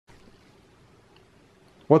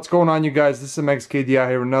What's going on, you guys? This is MXKDI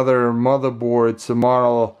here, another motherboard. It's a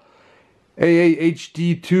model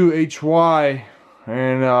AAHD2-HY,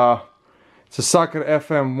 and it's a socket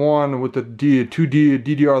FM1 with the two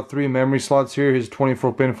DDR3 memory slots here. Here's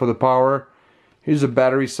 24 pin for the power. Here's a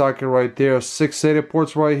battery socket right there, 6 SATA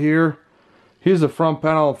ports right here. Here's the front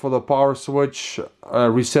panel for the power switch,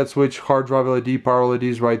 reset switch, hard drive LED, power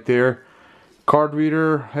LEDs right there. Card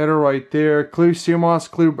reader header right there. Clear CMOS,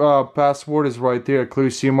 clear password is right there. Clear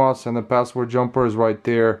CMOS, and the password jumper is right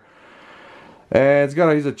there. And it's got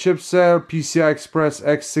a chipset, PCI Express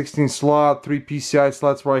X16 slot, 3 PCI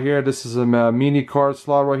slots right here. This is a mini card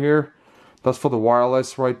slot right here. That's for the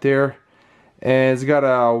wireless right there. And it's got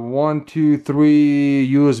a 1, 2, 3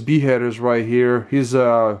 USB headers right here. Here's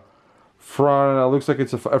a front. Looks like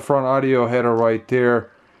it's a front audio header right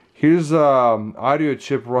there. Here's audio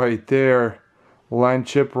chip right there. LAN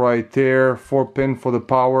chip right there, 4 pin for the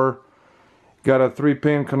power. Got a 3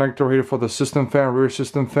 pin connector here for the system fan, rear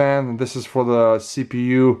system fan, and this is for the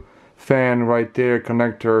CPU fan right there,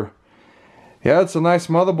 connector. Yeah, it's a nice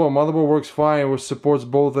motherboard. Motherboard works fine. It supports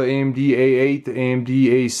both the AMD A8, AMD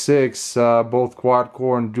A6, both quad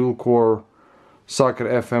core and dual core socket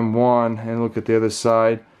FM1. And look at the other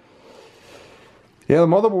side. Yeah, the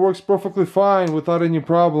motherboard works perfectly fine without any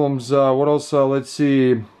problems. What else? Let's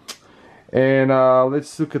see. And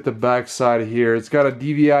let's look at the back side here. It's got a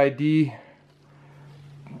DVI-D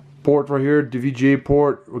port right here, DVGA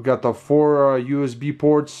port. We got the 4 USB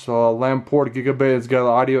ports, LAN port, gigabit. It's got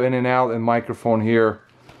audio in and out and microphone here.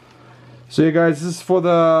 So yeah, guys, this is for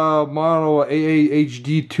the model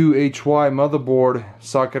AAHD2-HY motherboard,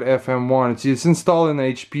 socket FM1. It's installed in the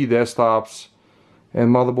HP desktops,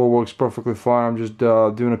 and motherboard works perfectly fine. I'm just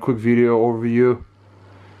doing a quick video overview.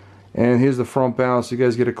 And here's the front panel, so you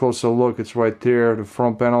guys get a closer look. It's right there. The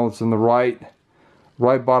front panel, it's in the right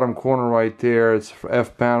bottom corner right there. It's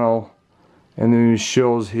F panel, and then it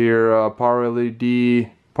shows here power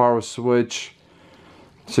LED, power switch.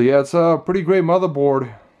 So yeah, it's a pretty great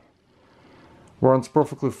motherboard. Runs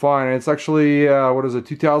perfectly fine. And it's actually what is it,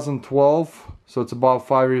 2012, so it's about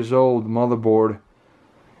 5 years old motherboard.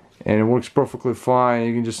 And it works perfectly fine.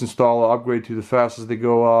 You can just install an upgrade to the fastest they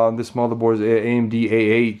go. This motherboard is AMD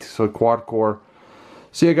A8, so quad core.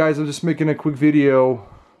 So yeah, guys, I'm just making a quick video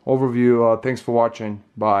overview. Thanks for watching.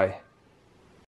 Bye.